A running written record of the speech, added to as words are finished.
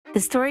The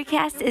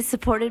Storycast is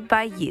supported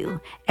by you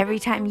every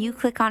time you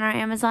click on our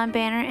Amazon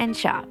banner and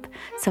shop.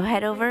 So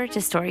head over to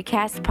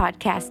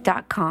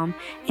storycastpodcast.com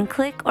and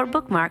click or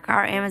bookmark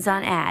our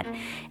Amazon ad,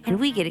 and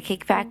we get a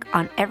kickback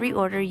on every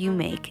order you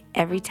make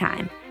every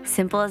time.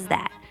 Simple as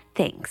that.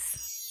 Thanks.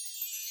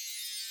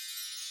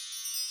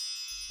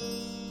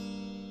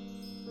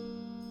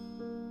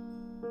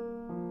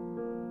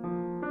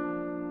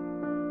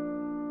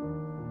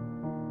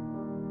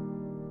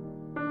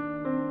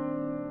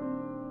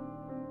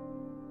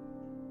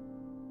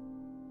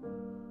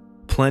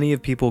 Plenty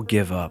of people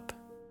give up.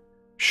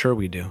 Sure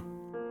we do.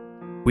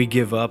 We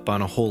give up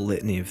on a whole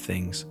litany of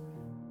things,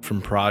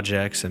 from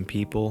projects and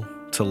people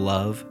to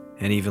love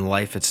and even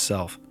life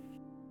itself.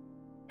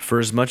 For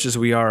as much as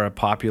we are a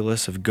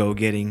populace of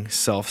go-getting,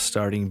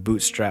 self-starting,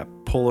 bootstrap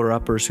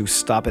polar-uppers who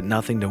stop at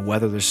nothing to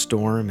weather the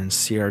storm and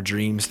see our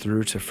dreams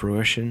through to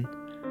fruition,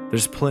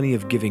 there's plenty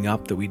of giving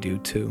up that we do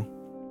too.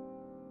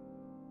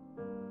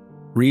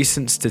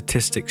 Recent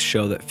statistics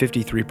show that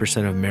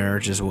 53% of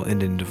marriages will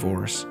end in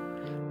divorce.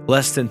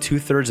 Less than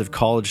 2/3 of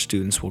college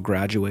students will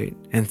graduate,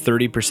 and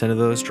 30% of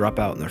those drop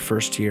out in their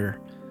first year.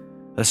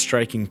 A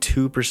striking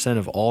 2%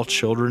 of all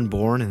children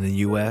born in the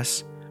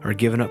U.S. are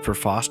given up for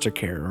foster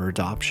care or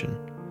adoption.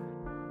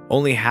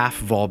 Only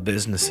half of all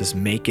businesses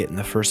make it in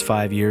the first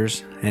 5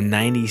 years, and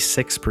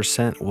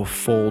 96% will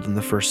fold in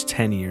the first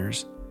 10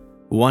 years.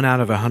 1 out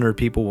of 100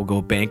 people will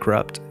go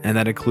bankrupt, and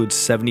that includes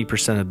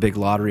 70% of big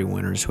lottery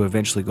winners who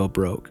eventually go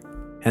broke.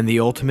 And the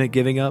ultimate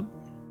giving up?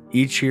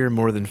 Each year,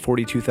 more than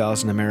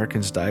 42,000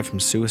 Americans die from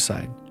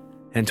suicide,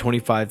 and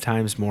 25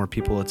 times more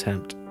people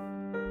attempt.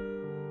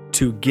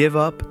 To give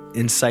up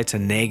incites a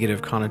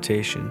negative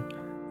connotation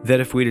that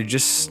if we'd have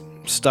just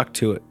stuck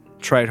to it,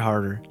 tried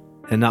harder,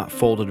 and not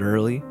folded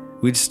early,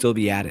 we'd still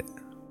be at it,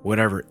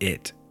 whatever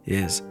it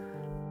is.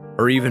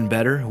 Or even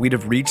better, we'd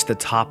have reached the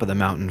top of the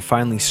mountain,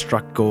 finally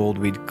struck gold,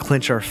 we'd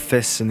clench our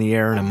fists in the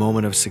air in a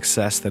moment of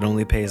success that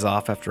only pays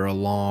off after a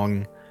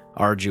long,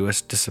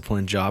 arduous,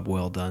 disciplined job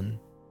well done.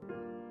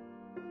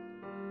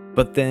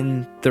 But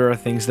then there are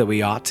things that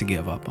we ought to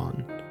give up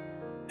on.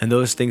 And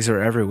those things are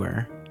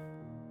everywhere.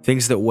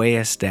 Things that weigh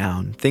us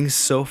down. Things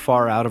so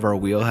far out of our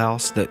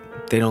wheelhouse that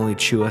they'd only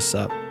chew us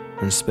up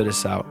and spit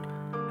us out.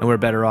 And we're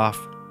better off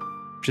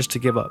just to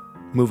give up,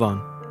 move on.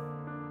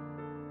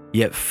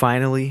 Yet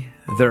finally,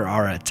 there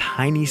are a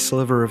tiny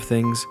sliver of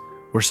things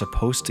we're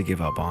supposed to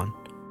give up on,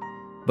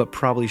 but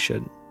probably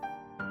shouldn't,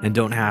 and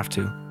don't have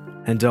to,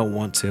 and don't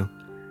want to,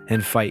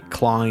 and fight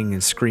clawing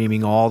and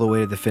screaming all the way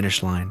to the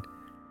finish line.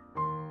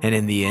 And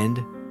in the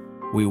end,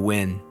 we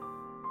win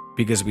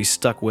because we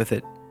stuck with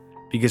it,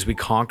 because we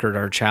conquered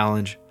our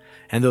challenge.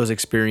 And those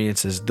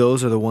experiences,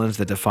 those are the ones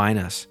that define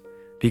us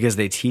because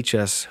they teach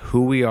us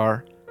who we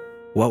are,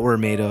 what we're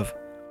made of,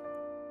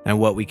 and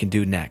what we can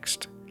do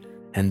next.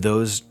 And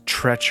those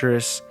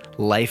treacherous,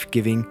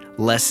 life-giving,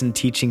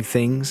 lesson-teaching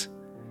things,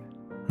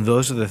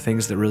 those are the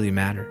things that really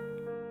matter.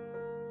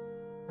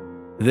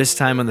 This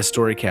time on the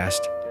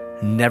Storycast,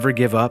 never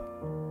give up,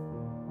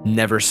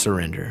 never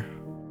surrender.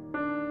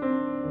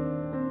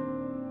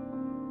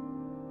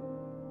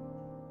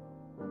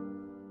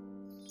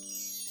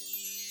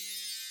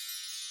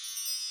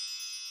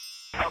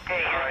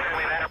 Okay, Houston,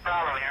 we've had a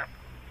problem here.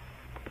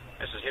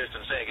 This is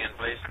Houston. Say again,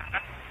 please.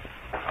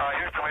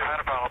 Houston, we've had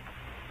a problem.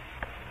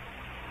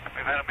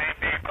 We've had a main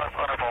B plus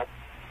undervolt.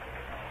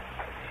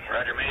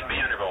 Roger, main B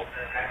undervolt.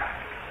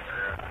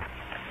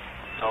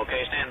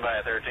 Okay, stand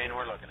by, 13.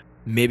 We're looking.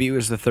 Maybe it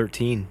was the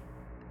 13.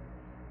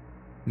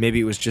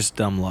 Maybe it was just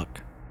dumb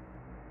luck.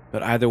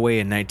 But either way,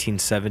 in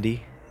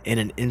 1970, in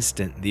an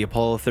instant, the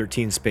Apollo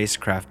 13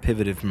 spacecraft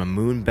pivoted from a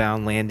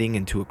moon-bound landing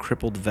into a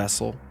crippled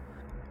vessel.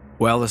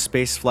 While the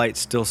space flight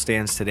still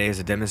stands today as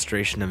a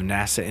demonstration of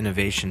NASA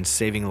innovation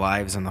saving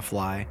lives on the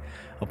fly,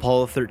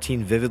 Apollo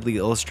 13 vividly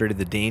illustrated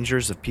the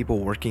dangers of people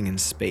working in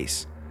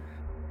space.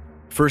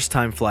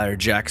 First-time flyer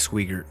Jack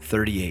Swigert,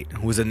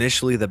 38, was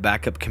initially the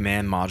backup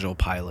command module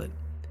pilot.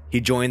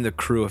 He joined the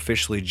crew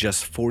officially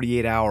just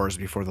 48 hours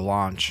before the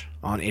launch,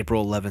 on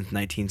April 11,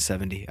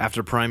 1970,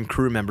 after prime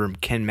crew member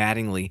Ken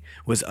Mattingly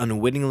was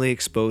unwittingly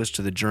exposed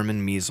to the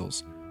German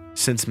measles.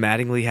 Since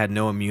Mattingly had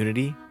no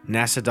immunity,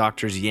 NASA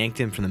doctors yanked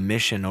him from the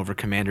mission over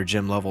Commander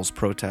Jim Lovell's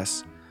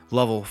protests.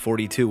 Lovell,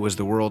 42, was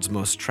the world's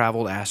most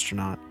traveled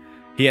astronaut.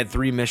 He had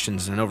 3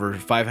 missions and over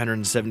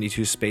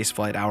 572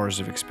 spaceflight hours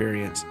of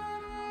experience.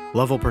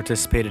 Lovell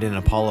participated in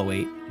Apollo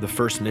 8, the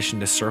first mission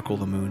to circle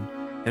the moon,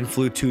 and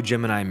flew 2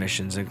 Gemini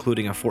missions,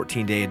 including a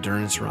 14-day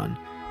endurance run.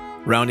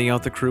 Rounding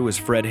out the crew was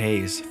Fred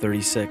Hayes,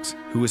 36,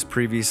 who was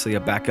previously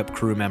a backup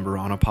crew member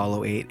on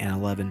Apollo 8 and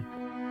 11.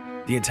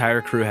 The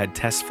entire crew had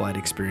test flight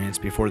experience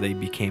before they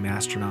became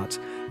astronauts,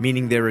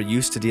 meaning they were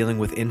used to dealing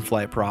with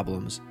in-flight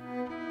problems.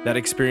 That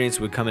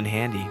experience would come in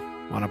handy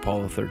on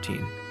Apollo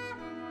 13.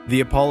 The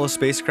Apollo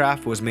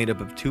spacecraft was made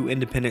up of 2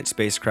 independent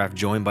spacecraft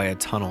joined by a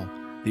tunnel,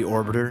 the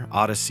orbiter,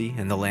 Odyssey,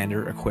 and the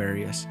lander,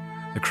 Aquarius.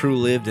 The crew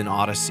lived in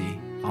Odyssey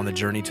on the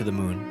journey to the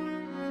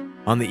moon.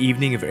 On the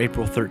evening of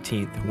April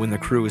 13th, when the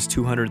crew was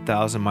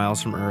 200,000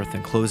 miles from Earth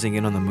and closing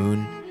in on the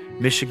moon,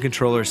 Mission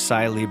controller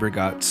Cy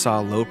Liebergott saw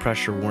a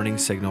low-pressure warning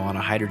signal on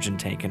a hydrogen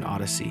tank in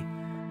Odyssey.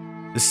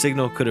 The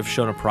signal could have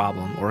shown a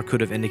problem, or it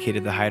could have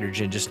indicated the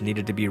hydrogen just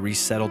needed to be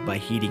resettled by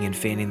heating and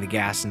fanning the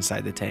gas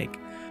inside the tank.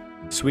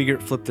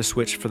 Swigert flipped the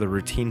switch for the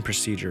routine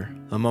procedure.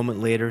 A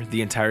moment later,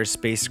 the entire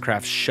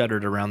spacecraft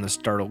shuddered around the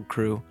startled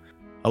crew.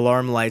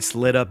 Alarm lights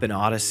lit up in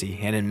Odyssey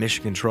and in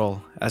Mission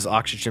Control as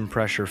oxygen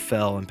pressure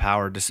fell and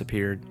power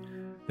disappeared.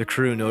 The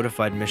crew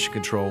notified Mission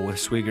Control, with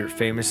Swigert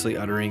famously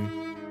uttering,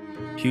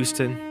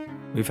 "Houston,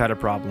 we've had a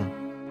problem."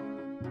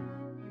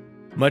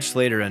 Much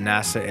later, a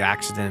NASA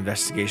accident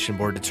investigation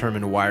board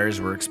determined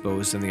wires were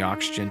exposed in the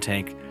oxygen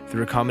tank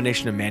through a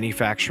combination of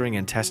manufacturing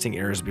and testing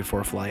errors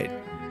before flight.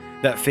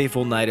 That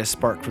fateful night, a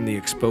spark from the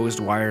exposed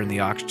wire in the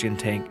oxygen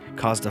tank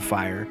caused a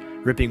fire,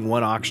 ripping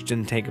one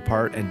oxygen tank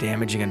apart and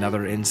damaging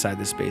another inside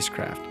the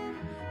spacecraft.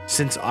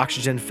 Since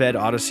oxygen fed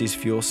Odyssey's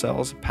fuel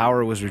cells,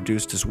 power was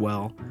reduced as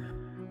well.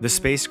 The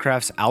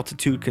spacecraft's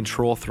altitude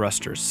control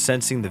thrusters,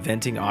 sensing the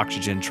venting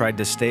oxygen, tried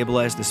to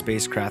stabilize the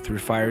spacecraft through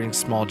firing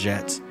small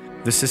jets.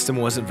 The system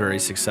wasn't very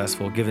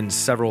successful, given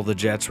several of the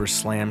jets were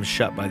slammed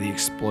shut by the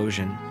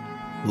explosion.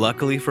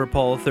 Luckily for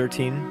Apollo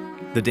 13,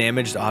 the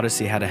damaged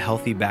Odyssey had a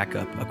healthy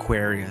backup,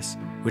 Aquarius,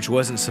 which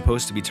wasn't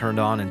supposed to be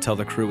turned on until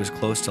the crew was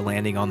close to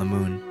landing on the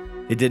moon.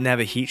 It didn't have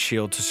a heat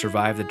shield to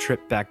survive the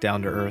trip back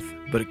down to Earth,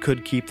 but it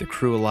could keep the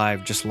crew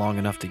alive just long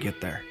enough to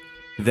get there.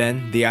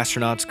 Then, the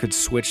astronauts could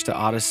switch to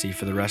Odyssey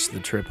for the rest of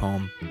the trip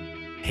home.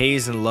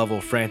 Hayes and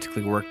Lovell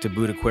frantically worked to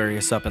boot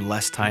Aquarius up in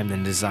less time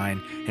than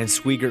designed, and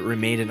Swigert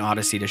remained in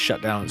Odyssey to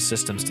shut down its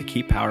systems to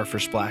keep power for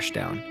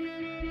splashdown.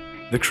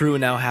 The crew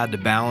now had to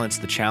balance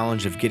the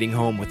challenge of getting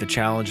home with the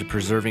challenge of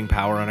preserving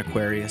power on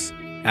Aquarius.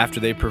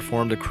 After they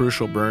performed a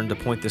crucial burn to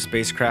point the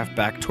spacecraft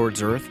back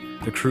towards Earth,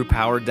 the crew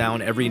powered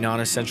down every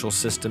non-essential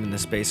system in the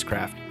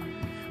spacecraft.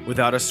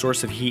 Without a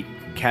source of heat,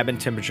 cabin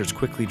temperatures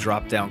quickly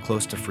dropped down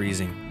close to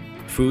freezing.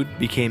 Food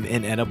became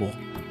inedible.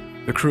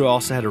 The crew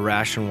also had to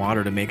ration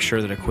water to make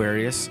sure that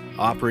Aquarius,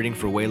 operating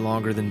for way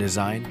longer than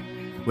designed,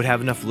 would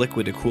have enough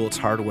liquid to cool its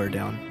hardware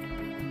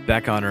down.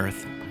 Back on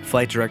Earth,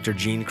 Flight Director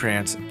Gene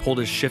Kranz pulled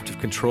his shift of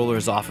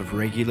controllers off of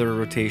regular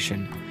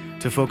rotation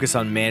to focus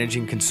on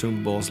managing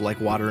consumables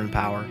like water and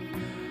power.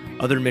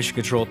 Other mission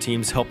control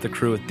teams helped the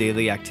crew with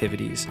daily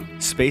activities.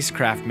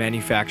 Spacecraft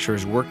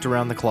manufacturers worked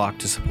around the clock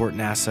to support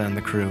NASA and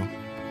the crew.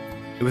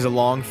 It was a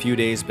long few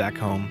days back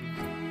home.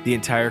 The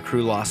entire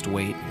crew lost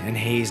weight, and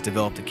Hayes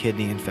developed a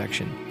kidney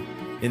infection.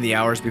 In the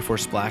hours before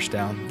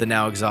splashdown, the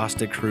now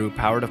exhausted crew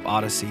powered up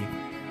Odyssey,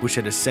 which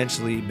had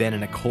essentially been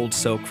in a cold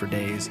soak for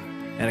days,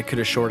 and it could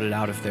have shorted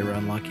out if they were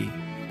unlucky.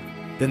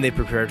 Then they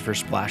prepared for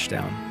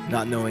splashdown,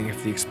 not knowing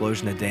if the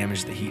explosion had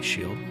damaged the heat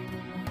shield.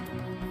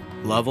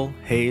 Lovell,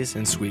 Hayes,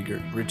 and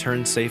Swigert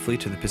returned safely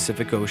to the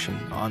Pacific Ocean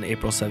on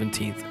April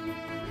 17th.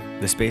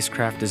 The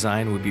spacecraft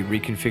design would be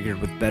reconfigured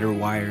with better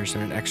wires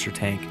and an extra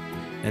tank,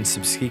 and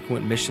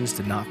subsequent missions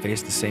did not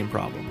face the same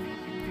problem.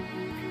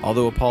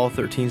 Although Apollo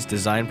 13's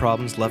design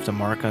problems left a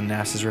mark on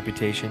NASA's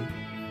reputation,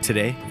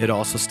 today it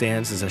also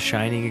stands as a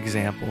shining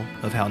example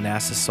of how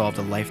NASA solved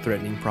a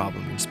life-threatening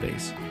problem in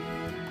space.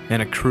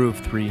 And a crew of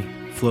 3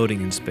 floating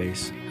in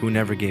space who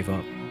never gave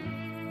up.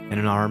 And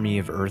an army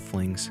of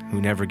Earthlings who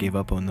never gave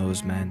up on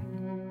those men.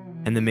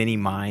 And the many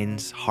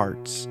minds,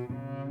 hearts,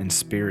 and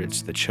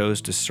spirits that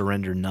chose to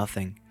surrender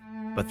nothing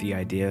but the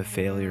idea of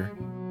failure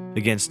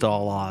against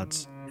all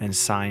odds and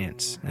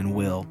science and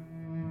will,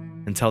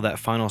 until that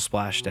final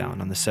splashdown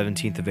on the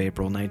 17th of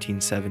April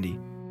 1970,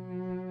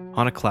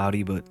 on a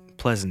cloudy but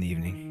pleasant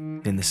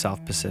evening in the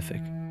South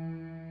Pacific.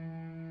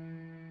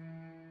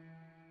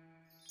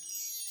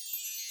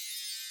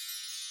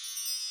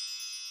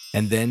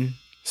 And then,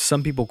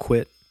 some people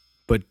quit,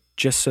 but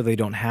just so they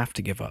don't have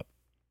to give up.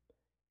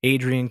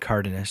 Adrian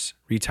Cardenas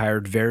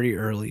retired very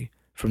early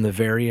from the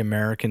very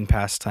American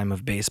pastime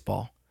of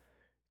baseball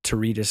to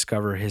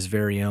rediscover his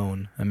very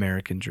own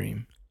American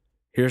dream.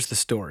 Here's the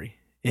story,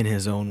 in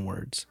his own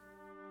words.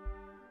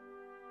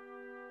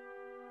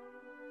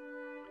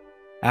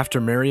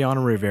 After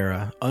Mariano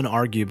Rivera,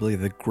 unarguably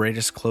the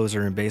greatest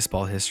closer in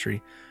baseball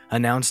history,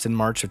 announced in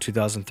March of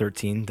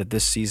 2013 that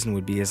this season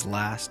would be his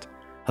last,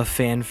 a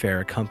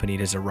fanfare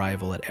accompanied his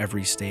arrival at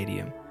every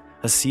stadium,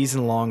 a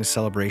season-long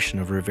celebration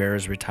of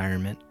Rivera's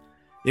retirement.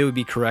 It would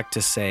be correct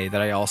to say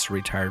that I also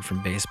retired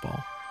from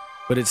baseball,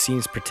 but it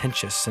seems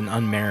pretentious and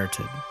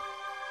unmerited.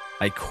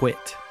 I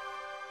quit.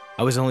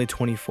 I was only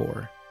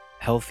 24,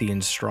 healthy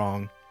and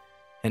strong,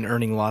 and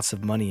earning lots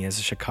of money as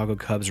a Chicago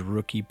Cubs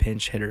rookie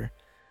pinch hitter,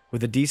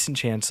 with a decent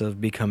chance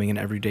of becoming an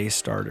everyday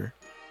starter.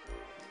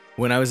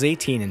 When I was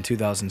 18 in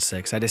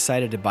 2006, I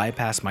decided to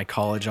bypass my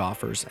college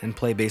offers and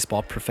play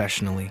baseball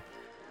professionally.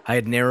 I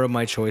had narrowed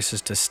my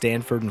choices to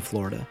Stanford and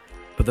Florida,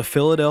 but the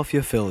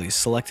Philadelphia Phillies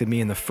selected me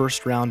in the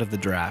first round of the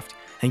draft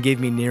and gave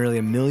me nearly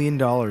 $1 million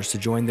to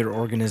join their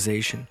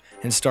organization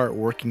and start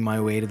working my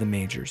way to the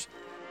majors.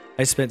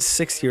 I spent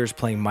 6 years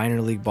playing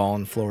minor league ball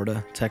in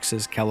Florida,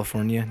 Texas,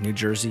 California, New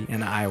Jersey,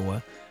 and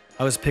Iowa.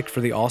 I was picked for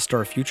the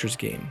All-Star Futures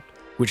game,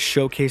 which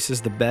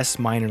showcases the best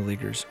minor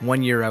leaguers.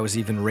 One year I was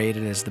even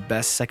rated as the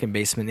best second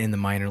baseman in the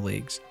minor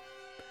leagues.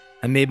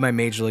 I made my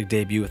major league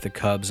debut with the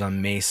Cubs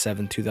on May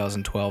 7,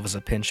 2012 as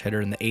a pinch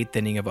hitter in the 8th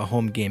inning of a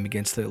home game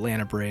against the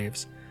Atlanta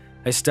Braves.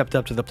 I stepped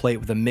up to the plate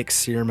with a mixed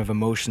serum of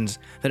emotions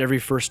that every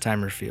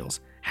first-timer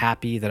feels.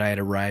 Happy that I had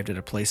arrived at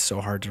a place so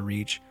hard to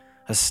reach,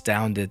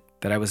 astounded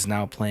that I was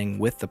now playing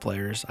with the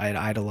players I had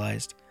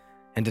idolized,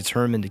 and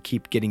determined to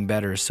keep getting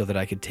better so that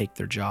I could take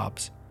their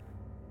jobs.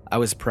 I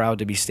was proud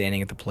to be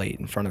standing at the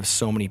plate in front of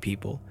so many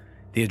people.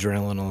 The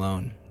adrenaline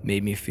alone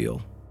made me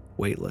feel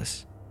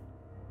weightless.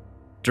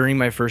 During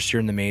my first year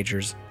in the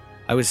majors,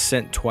 I was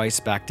sent twice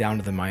back down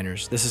to the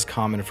minors. This is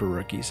common for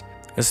rookies,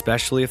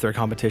 especially if their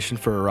competition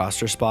for a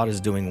roster spot is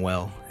doing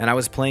well, and I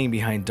was playing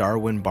behind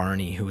Darwin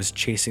Barney, who was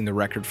chasing the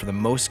record for the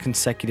most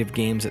consecutive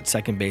games at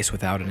second base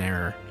without an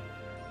error.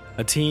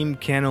 A team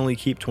can only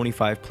keep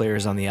 25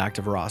 players on the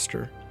active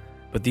roster,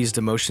 but these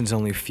demotions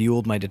only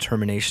fueled my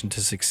determination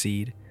to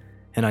succeed,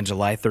 and on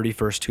July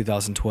 31st,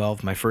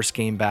 2012, my first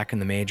game back in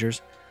the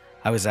majors,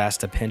 I was asked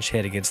to pinch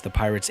hit against the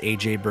Pirates'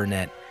 A.J.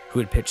 Burnett, who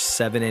had pitched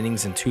 7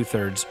 innings and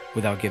 2/3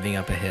 without giving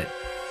up a hit.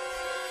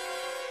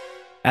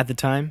 At the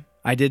time,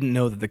 I didn't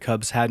know that the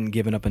Cubs hadn't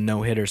given up a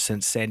no-hitter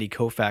since Sandy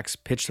Koufax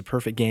pitched a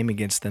perfect game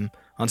against them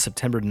on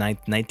September 9,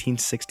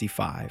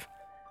 1965.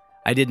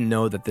 I didn't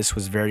know that this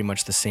was very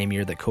much the same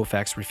year that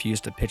Koufax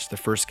refused to pitch the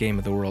first game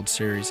of the World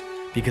Series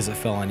because it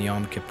fell on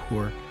Yom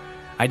Kippur.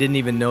 I didn't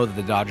even know that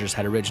the Dodgers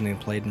had originally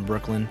played in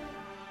Brooklyn.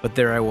 But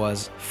there I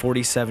was,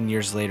 47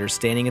 years later,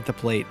 standing at the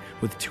plate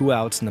with 2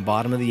 outs in the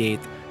bottom of the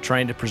 8th,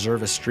 trying to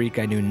preserve a streak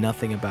I knew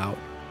nothing about.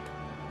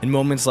 In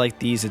moments like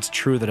these, it's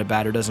true that a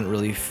batter doesn't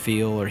really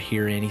feel or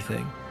hear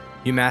anything.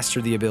 You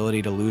master the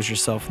ability to lose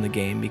yourself in the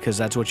game because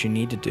that's what you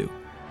need to do,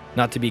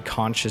 not to be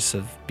conscious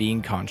of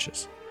being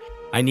conscious.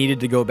 I needed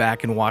to go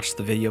back and watch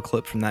the video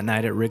clip from that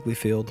night at Wrigley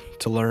Field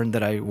to learn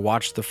that I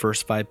watched the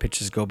first 5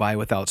 pitches go by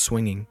without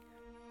swinging.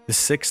 The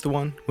 6th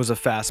one was a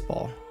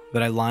fastball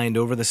that I lined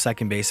over the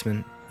second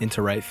baseman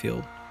into right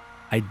field.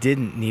 I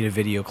didn't need a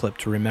video clip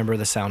to remember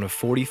the sound of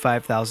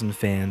 45,000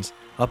 fans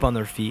up on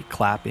their feet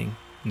clapping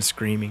and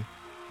screaming,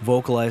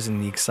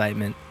 vocalizing the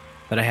excitement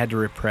that I had to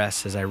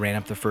repress as I ran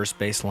up the first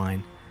base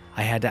line.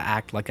 I had to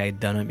act like I had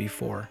done it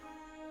before.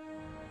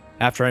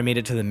 After I made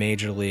it to the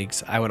major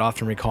leagues, I would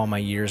often recall my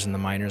years in the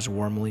minors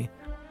warmly.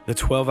 The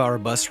 12-hour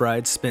bus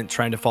rides spent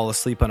trying to fall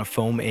asleep on a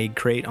foam egg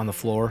crate on the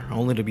floor,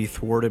 only to be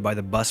thwarted by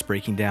the bus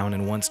breaking down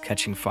and once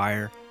catching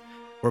fire,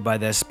 or by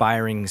the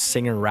aspiring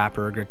singer,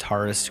 rapper,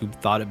 guitarist who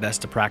thought it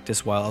best to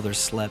practice while others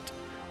slept,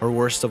 or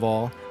worst of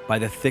all, by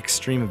the thick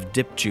stream of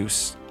dip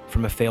juice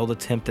from a failed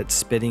attempt at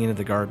spitting into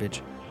the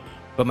garbage.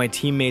 But my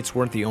teammates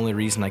weren't the only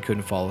reason I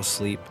couldn't fall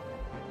asleep.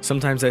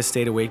 Sometimes I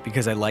stayed awake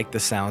because I liked the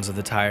sounds of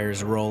the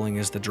tires rolling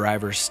as the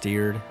driver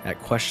steered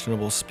at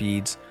questionable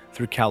speeds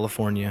through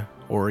California,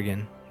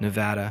 Oregon,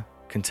 Nevada,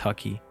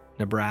 Kentucky,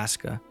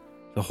 Nebraska,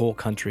 the whole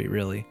country,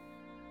 really.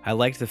 I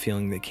liked the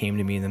feeling that came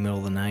to me in the middle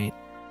of the night.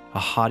 A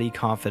haughty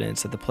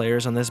confidence that the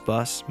players on this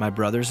bus, my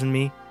brothers and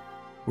me,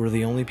 were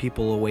the only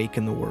people awake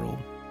in the world.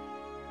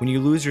 When you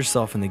lose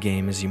yourself in the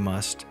game, as you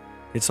must,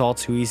 it's all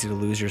too easy to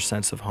lose your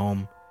sense of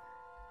home.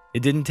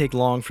 It didn't take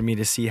long for me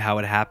to see how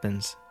it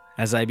happens.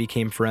 As I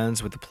became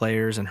friends with the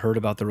players and heard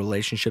about the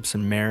relationships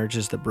and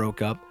marriages that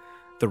broke up,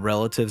 the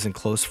relatives and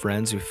close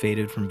friends who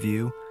faded from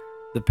view,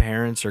 the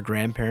parents or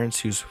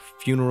grandparents whose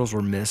funerals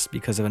were missed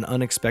because of an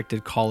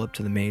unexpected call-up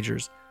to the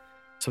majors,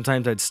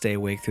 sometimes I'd stay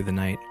awake through the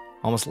night,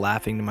 almost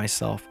laughing to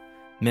myself,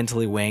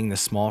 mentally weighing the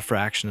small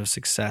fraction of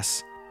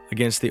success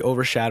against the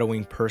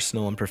overshadowing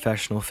personal and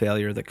professional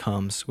failure that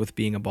comes with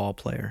being a ball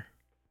player.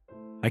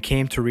 I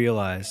came to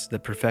realize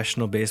that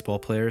professional baseball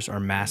players are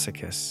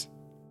masochists.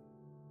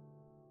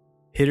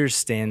 Hitters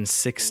stand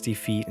 60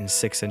 feet and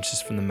 6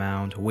 inches from the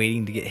mound,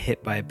 waiting to get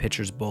hit by a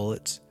pitcher's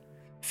bullets.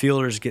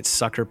 Fielders get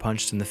sucker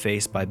punched in the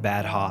face by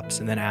bad hops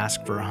and then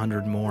ask for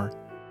 100 more.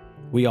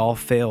 We all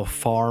fail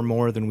far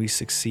more than we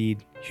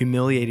succeed,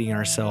 humiliating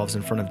ourselves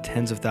in front of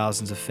tens of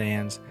thousands of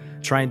fans,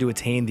 trying to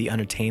attain the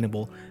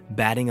unattainable,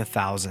 batting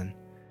 1,000,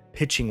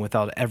 pitching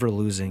without ever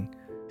losing,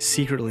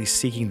 secretly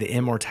seeking the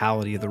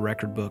immortality of the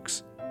record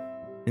books.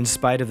 In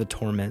spite of the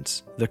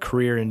torments, the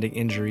career-ending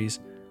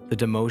injuries, the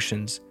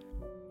demotions,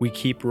 we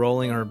keep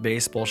rolling our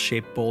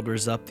baseball-shaped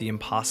boulders up the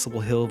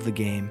impossible hill of the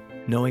game,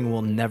 knowing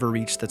we'll never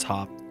reach the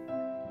top.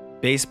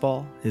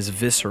 Baseball is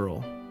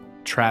visceral,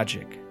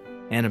 tragic,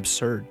 and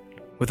absurd,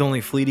 with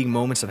only fleeting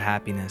moments of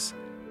happiness.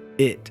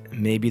 It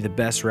may be the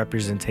best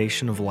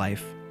representation of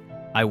life.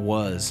 I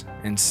was,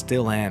 and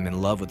still am,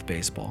 in love with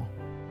baseball.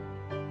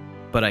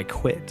 But I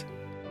quit.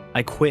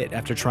 I quit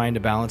after trying to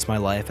balance my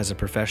life as a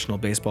professional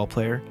baseball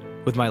player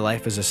with my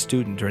life as a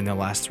student during the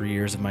last 3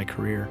 years of my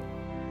career.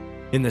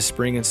 In the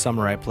spring and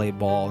summer, I played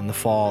ball. In the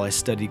fall, I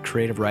studied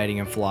creative writing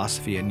and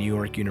philosophy at New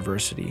York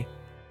University.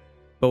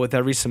 But with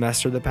every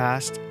semester that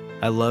passed,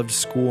 I loved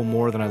school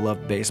more than I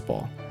loved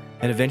baseball,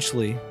 and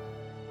eventually,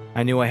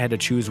 I knew I had to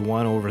choose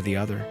one over the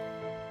other.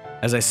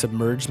 As I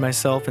submerged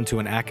myself into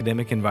an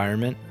academic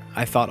environment,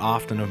 I thought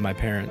often of my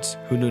parents,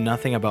 who knew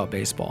nothing about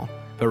baseball,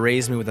 but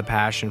raised me with a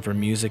passion for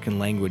music and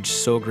language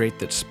so great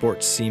that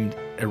sports seemed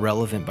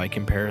irrelevant by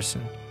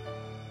comparison.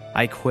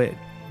 I quit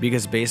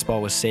because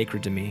baseball was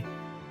sacred to me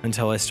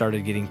until I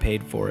started getting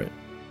paid for it.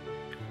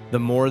 The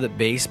more that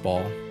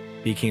baseball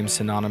became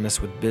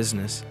synonymous with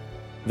business,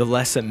 the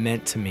less it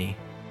meant to me,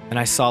 and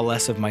I saw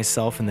less of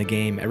myself in the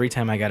game every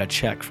time I got a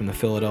check from the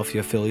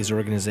Philadelphia Phillies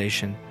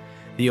organization,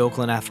 the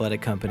Oakland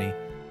Athletic Company,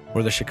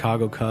 or the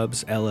Chicago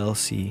Cubs,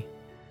 LLC.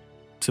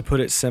 To put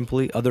it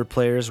simply, other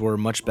players were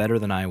much better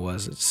than I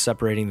was at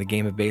separating the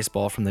game of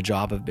baseball from the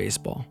job of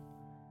baseball.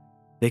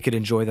 They could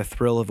enjoy the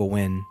thrill of a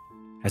win,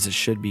 as it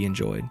should be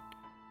enjoyed,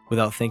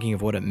 without thinking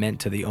of what it meant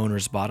to the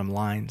owner's bottom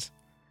lines.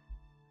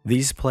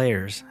 These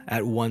players,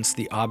 at once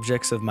the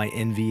objects of my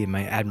envy and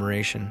my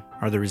admiration,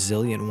 are the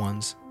resilient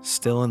ones,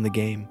 still in the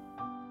game.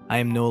 I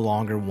am no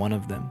longer one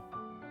of them.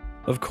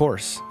 Of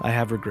course, I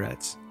have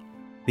regrets.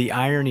 The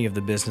irony of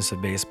the business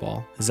of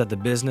baseball is that the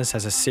business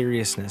has a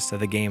seriousness that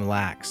the game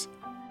lacks.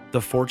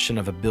 The fortune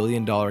of $1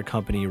 billion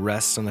company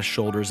rests on the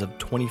shoulders of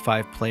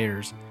 25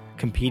 players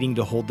competing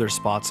to hold their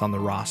spots on the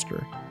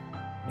roster,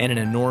 and an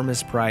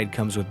enormous pride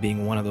comes with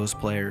being one of those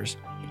players.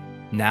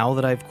 Now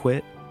that I've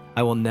quit,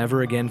 I will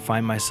never again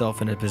find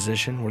myself in a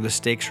position where the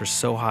stakes are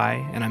so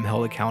high and I'm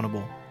held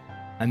accountable.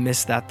 I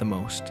miss that the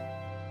most.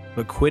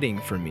 But quitting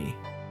for me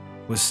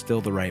was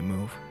still the right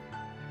move.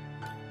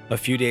 A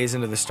few days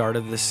into the start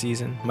of this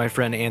season, my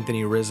friend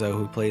Anthony Rizzo,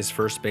 who plays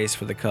first base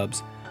for the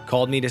Cubs,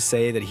 called me to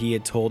say that he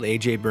had told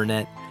AJ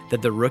Burnett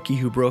that the rookie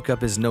who broke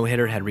up his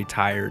no-hitter had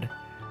retired.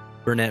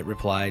 Burnett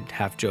replied,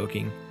 half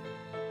joking,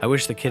 "I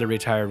wish the kid had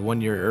retired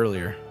 1 year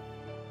earlier."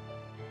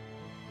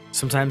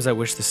 Sometimes I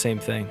wish the same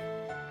thing.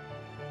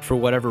 For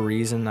whatever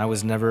reason, I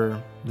was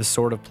never the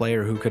sort of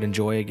player who could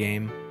enjoy a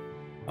game,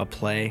 a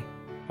play,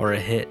 or a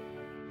hit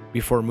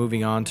before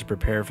moving on to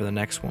prepare for the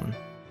next one.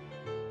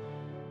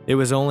 It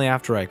was only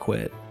after I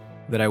quit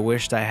that I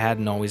wished I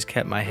hadn't always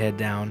kept my head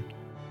down,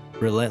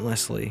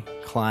 relentlessly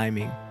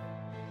climbing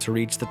to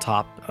reach the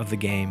top of the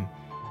game,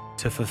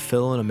 to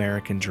fulfill an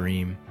American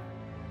dream.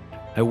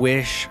 I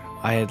wish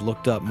I had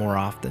looked up more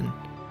often,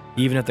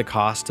 even at the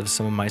cost of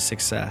some of my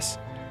success.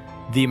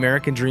 The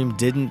American dream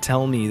didn't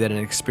tell me that an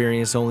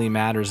experience only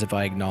matters if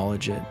I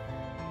acknowledge it,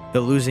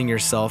 that losing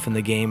yourself in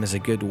the game is a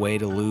good way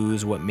to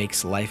lose what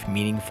makes life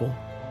meaningful.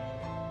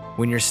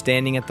 When you're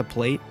standing at the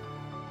plate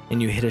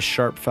and you hit a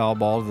sharp foul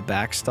ball to the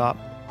backstop,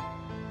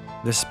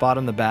 the spot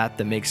on the bat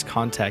that makes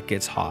contact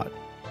gets hot.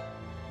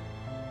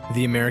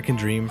 The American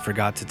dream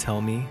forgot to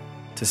tell me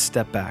to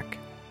step back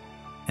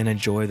and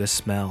enjoy the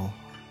smell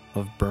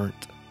of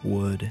burnt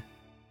wood.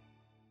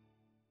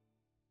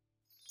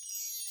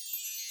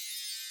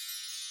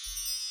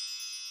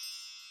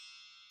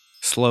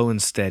 Slow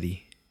and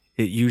steady,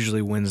 it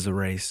usually wins the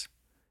race,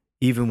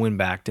 even when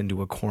backed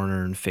into a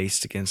corner and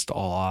faced against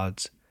all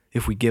odds.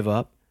 If we give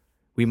up,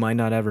 we might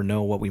not ever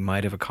know what we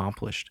might have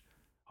accomplished,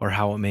 or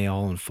how it may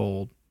all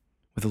unfold.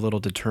 With a little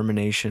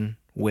determination,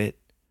 wit,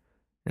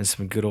 and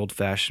some good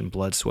old-fashioned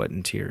blood, sweat,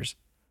 and tears.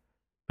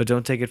 But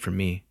don't take it from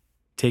me.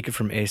 Take it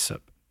from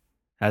Aesop,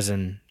 as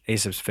in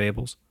Aesop's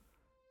Fables.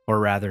 Or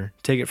rather,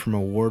 take it from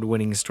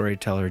award-winning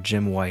storyteller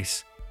Jim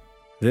Weiss.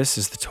 This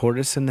is The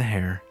Tortoise and the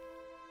Hare,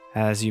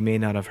 as you may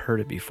not have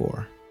heard it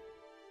before.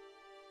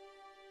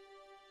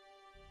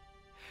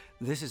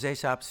 This is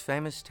Aesop's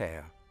famous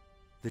tale,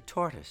 The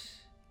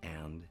Tortoise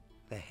and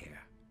the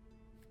Hare.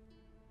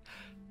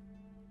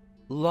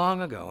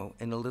 Long ago,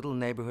 in a little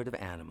neighborhood of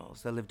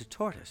animals, there lived a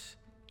tortoise,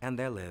 and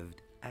there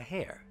lived a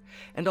hare.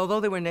 And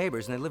although they were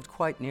neighbors and they lived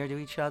quite near to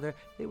each other,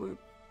 they were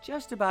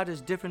just about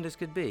as different as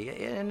could be,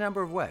 in a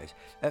number of ways.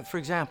 For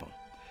example,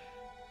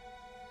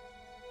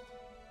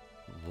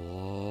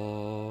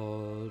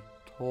 the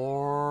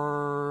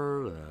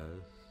tortoise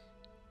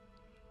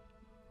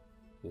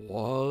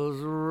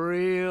was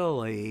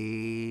really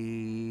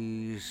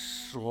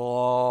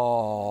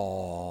slow.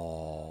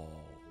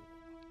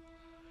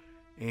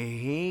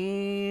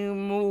 He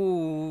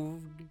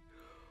moved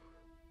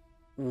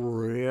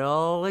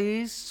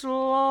really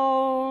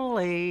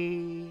slowly,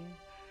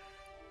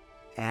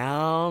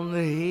 and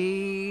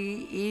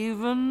he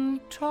even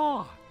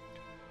talked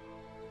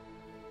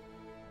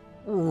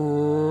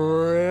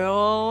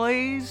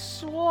really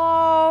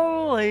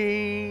slowly,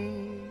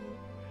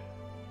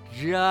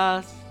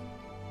 just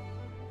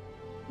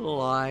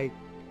like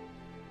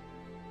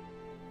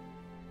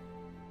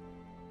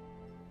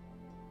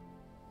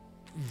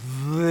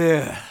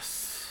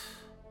this.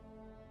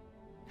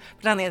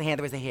 But on the other hand,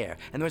 there was the hare,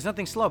 and there was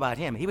nothing slow about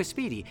him. He was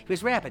speedy, he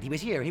was rapid, he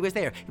was here, he was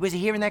there. He was a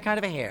here and that kind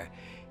of a hare.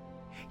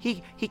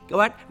 He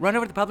go out, run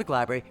over to the public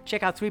library,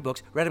 check out 3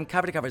 books, read them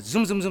cover to cover,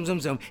 zoom, zoom, zoom, zoom,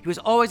 zoom. He was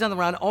always on the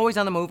run, always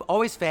on the move,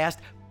 always fast.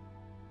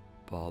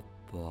 But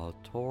the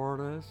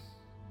tortoise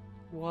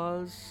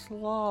was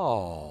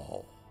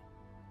slow.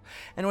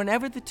 And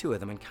whenever the two of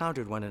them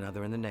encountered one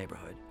another in the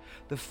neighborhood,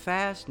 the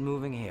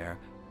fast-moving hare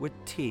would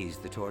tease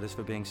the tortoise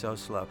for being so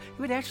slow.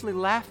 He would actually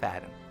laugh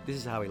at him. This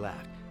is how he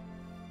laughed.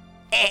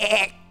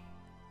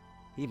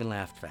 He even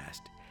laughed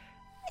fast.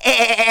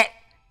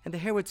 And the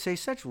hare would say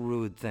such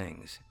rude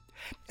things.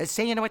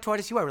 Say, you know what,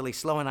 Tortoise, you are really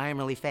slow and I am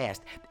really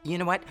fast. You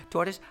know what,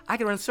 Tortoise, I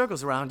could run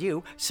circles around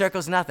you.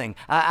 Circles nothing.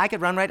 I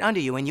could run right under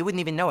you and you wouldn't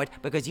even know it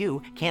because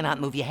you cannot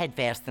move your head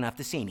fast enough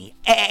to see me.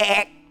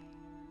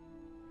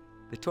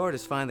 The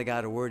Tortoise finally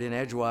got a word in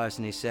edgewise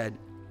and he said,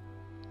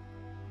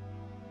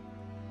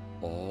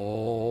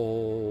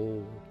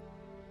 "Oh.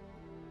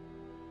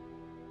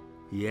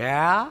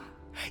 Yeah?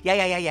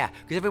 Yeah.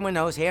 Because everyone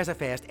knows hares are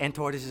fast and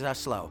tortoises are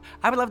slow.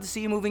 I would love to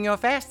see you moving your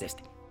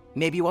fastest.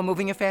 Maybe you are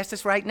moving your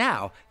fastest right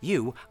now.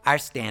 You are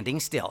standing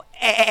still."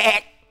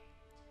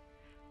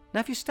 Now,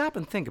 if you stop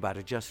and think about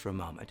it just for a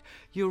moment,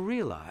 you'll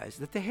realize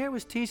that the hare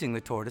was teasing the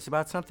tortoise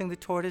about something the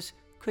tortoise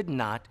could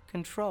not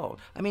control.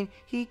 I mean,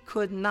 he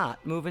could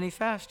not move any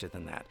faster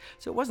than that,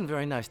 so it wasn't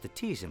very nice to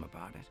tease him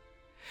about it.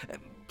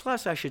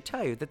 Plus, I should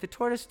tell you that the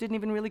tortoise didn't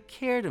even really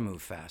care to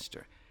move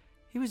faster.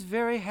 He was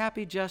very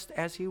happy just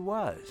as he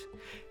was.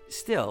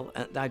 Still,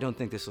 and I don't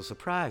think this will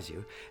surprise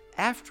you,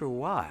 after a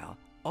while,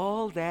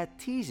 all that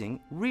teasing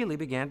really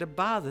began to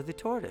bother the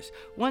tortoise.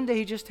 One day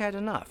he just had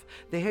enough.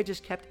 The hare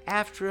just kept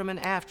after him and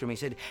after him. He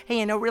said, "Hey,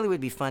 you know, it really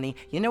would be funny.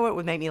 You know what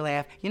would make me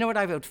laugh? You know what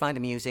I would find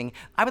amusing?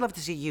 I would love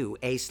to see you,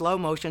 a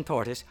slow-motion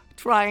tortoise,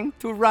 trying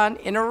to run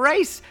in a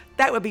race.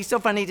 That would be so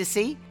funny to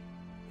see."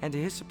 And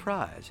to his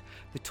surprise,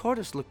 the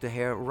tortoise looked the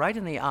hare right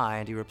in the eye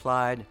and he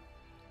replied,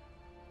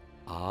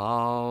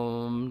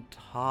 "I'm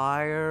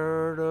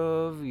tired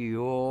of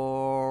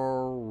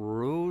your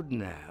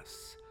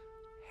rudeness,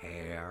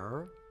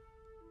 hare.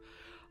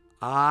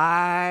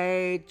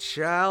 I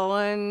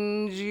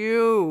challenge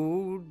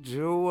you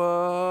to a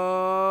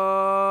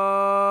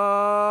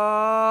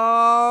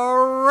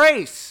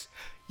race."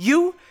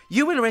 You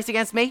in a race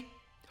against me?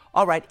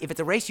 All right, if it's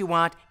a race you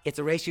want, it's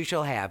a race you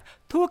shall have.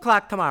 2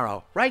 o'clock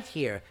tomorrow, right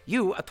here.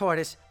 You, a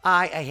tortoise,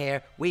 I, a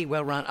hare, we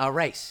will run a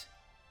race.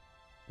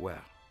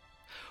 Well,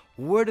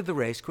 word of the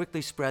race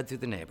quickly spread through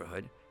the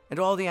neighborhood, and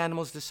all the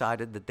animals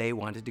decided that they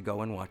wanted to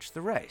go and watch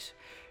the race.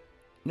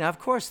 Now, of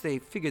course, they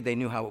figured they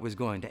knew how it was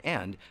going to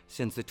end,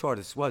 since the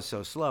tortoise was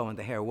so slow and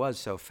the hare was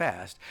so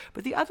fast,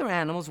 but the other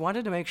animals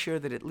wanted to make sure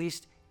that at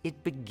least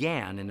it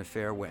began in a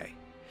fair way.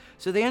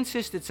 So they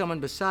insisted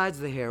someone besides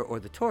the hare or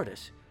the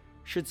tortoise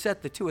should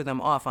set the two of them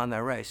off on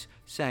their race,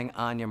 saying,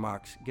 "On your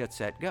marks, get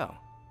set, go."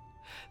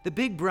 The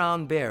big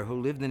brown bear who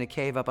lived in a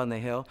cave up on the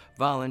hill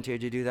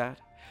volunteered to do that.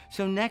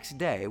 So next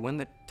day, when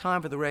the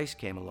time for the race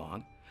came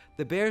along,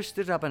 the bear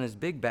stood up on his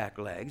big back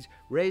legs,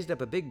 raised up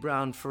a big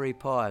brown furry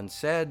paw, and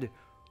said,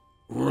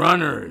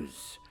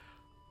 "Runners,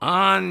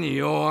 on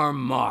your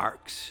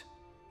marks."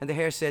 And the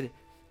hare said,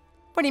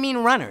 "What do you mean,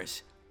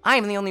 runners? I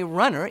am the only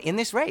runner in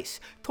this race.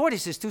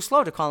 Tortoise is too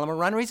slow to call him a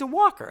runner. He's a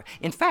walker.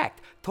 In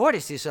fact,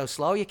 Tortoise is so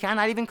slow you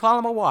cannot even call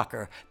him a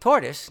walker.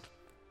 Tortoise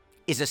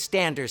is a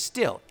stander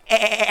still."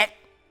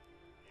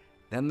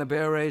 Then the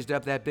bear raised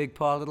up that big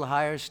paw a little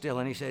higher still,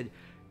 and he said,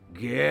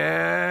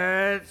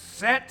 "Get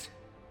set,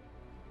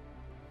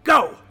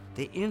 go."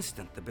 The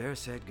instant the bear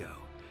said go,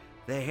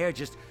 the hare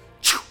just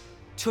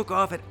took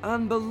off at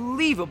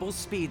unbelievable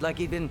speed, like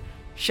he'd been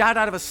shot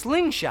out of a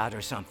slingshot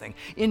or something.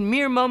 In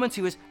mere moments,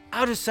 he was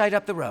out of sight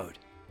up the road.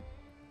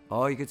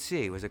 All you could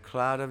see was a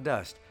cloud of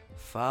dust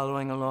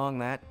following along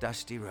that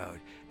dusty road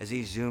as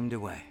he zoomed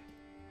away.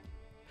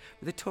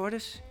 But the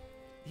tortoise,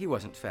 he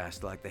wasn't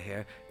fast like the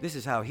hare. This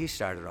is how he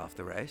started off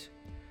the race.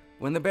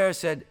 When the bear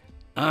said,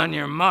 "On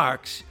your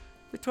marks,"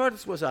 the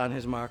tortoise was on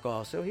his mark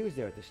also. He was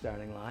there at the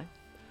starting line.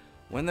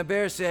 When the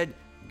bear said,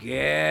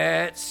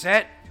 "Get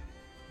set,"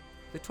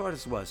 the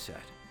tortoise was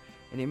set.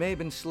 And he may have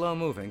been slow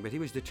moving, but he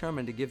was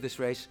determined to give this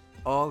race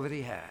all that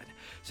he had.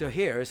 So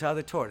here is how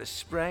the tortoise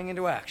sprang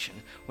into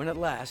action when at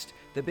last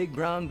the big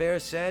brown bear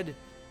said,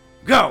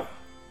 "Go!"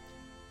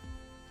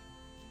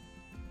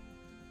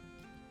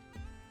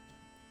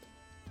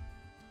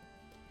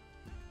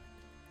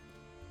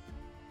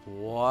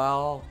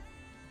 Well,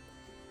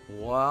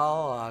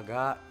 I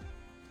got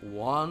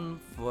one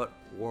foot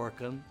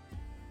working.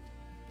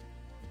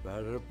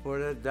 Better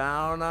put it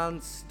down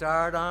and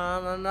start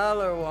on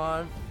another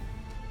one.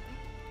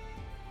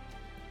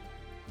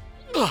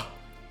 I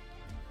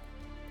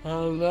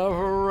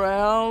never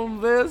ran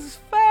this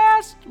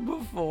fast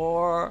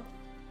before.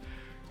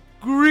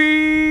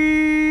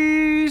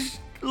 Greased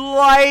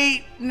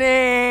lightning!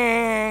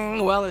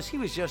 Well, as he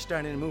was just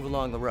starting to move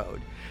along the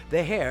road,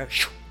 the hare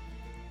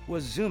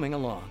was zooming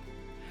along.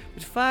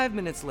 But 5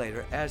 minutes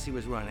later, as he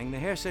was running, the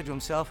hare said to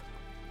himself,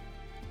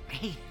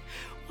 "Hey,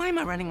 why am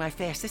I running my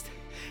fastest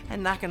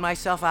and knocking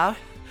myself out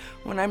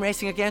when I'm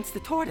racing against the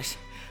tortoise?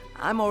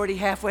 I'm already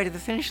halfway to the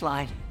finish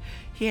line.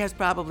 He has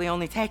probably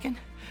only taken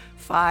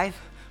 5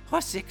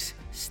 or 6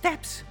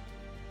 steps."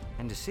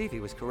 And to see if he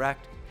was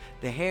correct,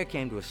 the hare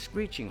came to a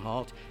screeching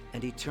halt,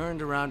 and he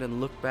turned around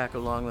and looked back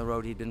along the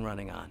road he'd been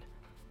running on.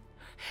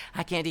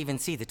 "I can't even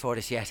see the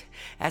tortoise yet.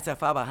 That's how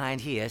far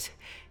behind he is.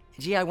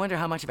 Gee, I wonder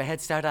how much of a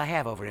head start I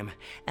have over him.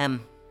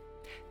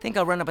 Think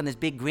I'll run up on this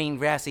big green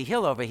grassy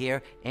hill over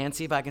here and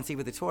see if I can see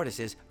where the tortoise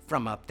is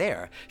from up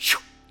there."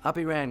 Up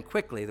he ran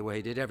quickly, the way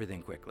he did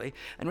everything quickly,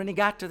 and when he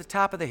got to the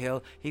top of the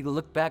hill, he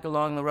looked back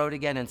along the road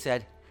again and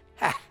said,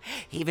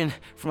 Even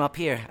from up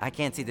here, I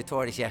can't see the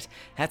tortoise yet.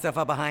 That's how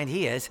far behind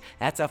he is.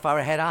 That's how far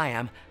ahead I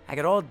am. I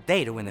got all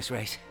day to win this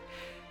race.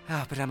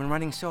 But I've been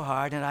running so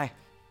hard, and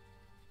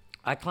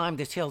I climbed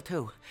this hill,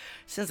 too.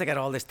 Since I got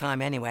all this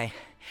time anyway,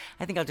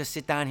 I think I'll just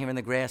sit down here in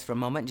the grass for a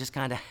moment and just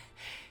kind of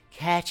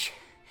catch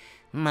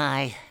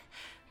my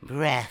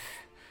breath.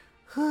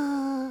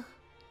 But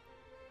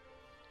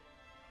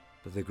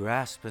the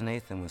grass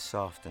beneath him was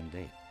soft and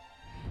deep,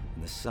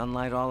 and the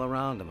sunlight all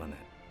around him on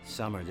that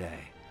summer day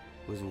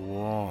was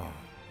warm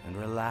and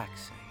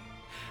relaxing.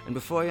 And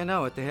before you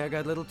know it, the hare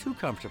got a little too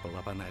comfortable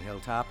up on that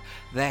hilltop.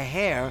 The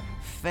hare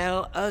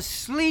fell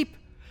asleep.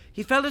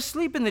 He fell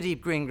asleep in the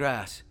deep green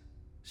grass,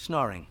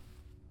 snoring.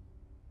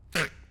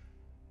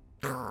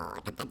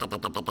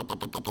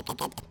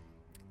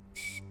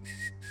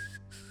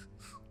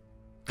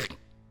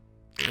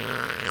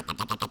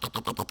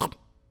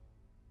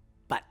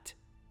 But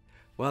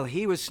while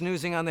he was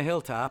snoozing on the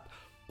hilltop,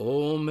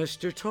 old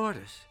Mr.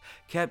 Tortoise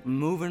kept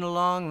moving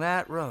along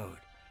that road,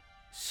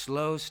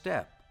 slow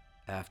step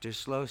after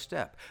slow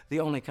step, the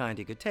only kind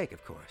he could take,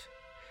 of course.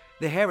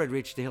 The hare had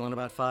reached the hill in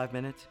about 5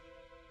 minutes.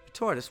 The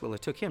tortoise, well,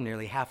 it took him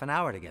nearly half an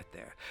hour to get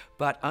there.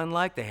 But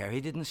unlike the hare,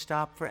 he didn't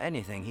stop for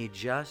anything. He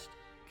just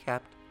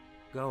kept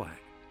going.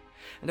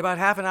 And about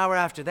half an hour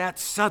after that,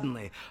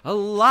 suddenly, a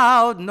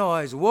loud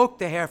noise woke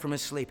the hare from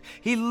his sleep.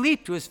 He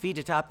leaped to his feet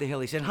atop the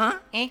hill. He said, "Huh?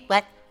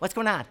 What? What's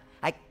going on?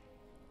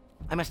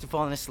 I must have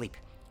fallen asleep.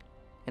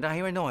 And I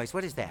hear a noise.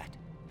 What is that?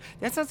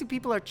 That sounds like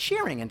people are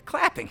cheering and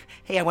clapping.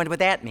 Hey, I wonder what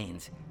that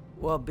means."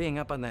 Well, being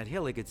up on that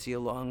hill, he could see a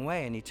long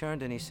way, and he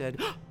turned and he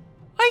said,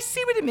 "I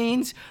see what it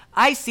means.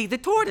 I see the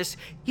tortoise.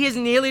 He is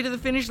nearly to the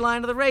finish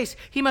line of the race.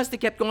 He must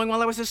have kept going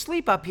while I was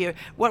asleep up here.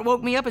 What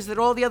woke me up is that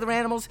all the other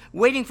animals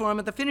waiting for him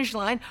at the finish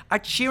line are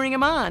cheering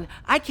him on.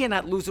 I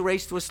cannot lose a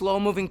race to a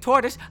slow-moving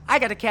tortoise. I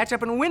got to catch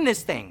up and win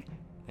this thing."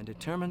 And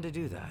determined to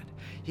do that,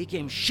 he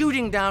came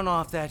shooting down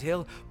off that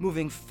hill,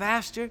 moving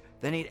faster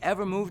than he'd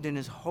ever moved in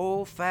his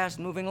whole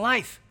fast-moving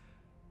life.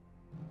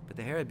 But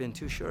the hare had been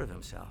too sure of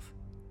himself.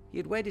 He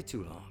had waited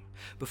too long.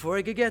 Before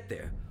he could get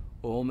there,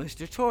 old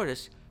Mr.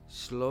 Tortoise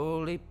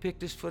slowly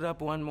picked his foot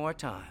up one more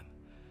time,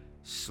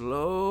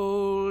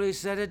 slowly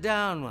set it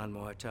down one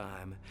more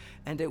time,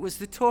 and it was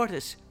the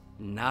tortoise,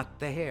 not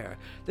the hare,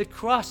 that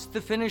crossed the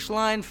finish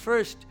line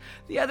first.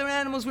 The other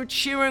animals were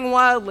cheering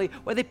wildly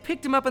while they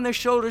picked him up on their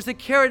shoulders. They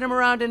carried him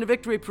around in a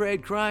victory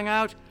parade, crying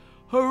out,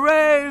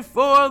 "Hooray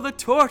for the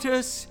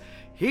tortoise!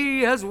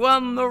 He has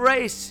won the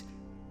race!"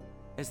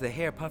 As the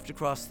hare puffed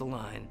across the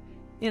line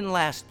in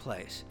last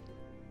place,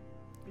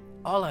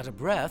 all out of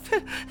breath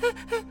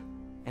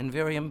and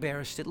very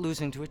embarrassed at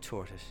losing to a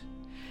tortoise.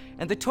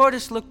 And the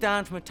tortoise looked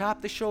down from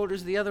atop the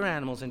shoulders of the other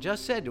animals and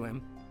just said to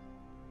him,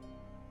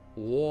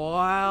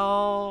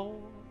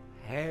 "Well,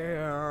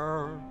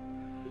 hare,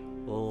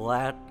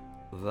 let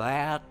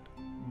that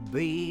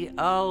be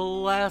a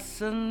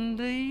lesson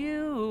to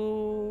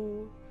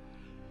you.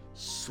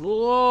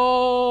 Slow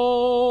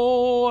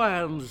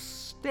and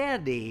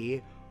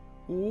steady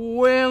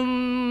wins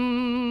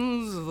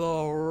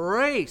the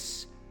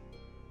race."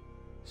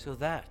 So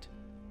that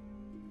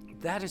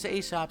is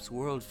Aesop's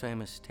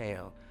world-famous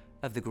tale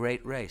of the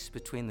great race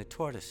between the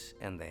tortoise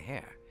and the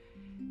hare.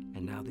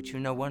 And now that you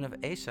know one of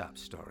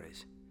Aesop's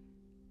stories,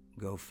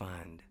 go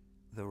find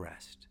the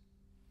rest.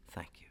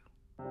 Thank you.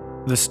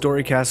 The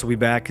Storycast will be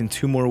back in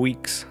 2 more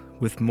weeks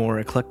with more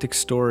eclectic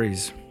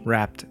stories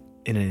wrapped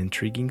in an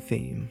intriguing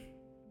theme.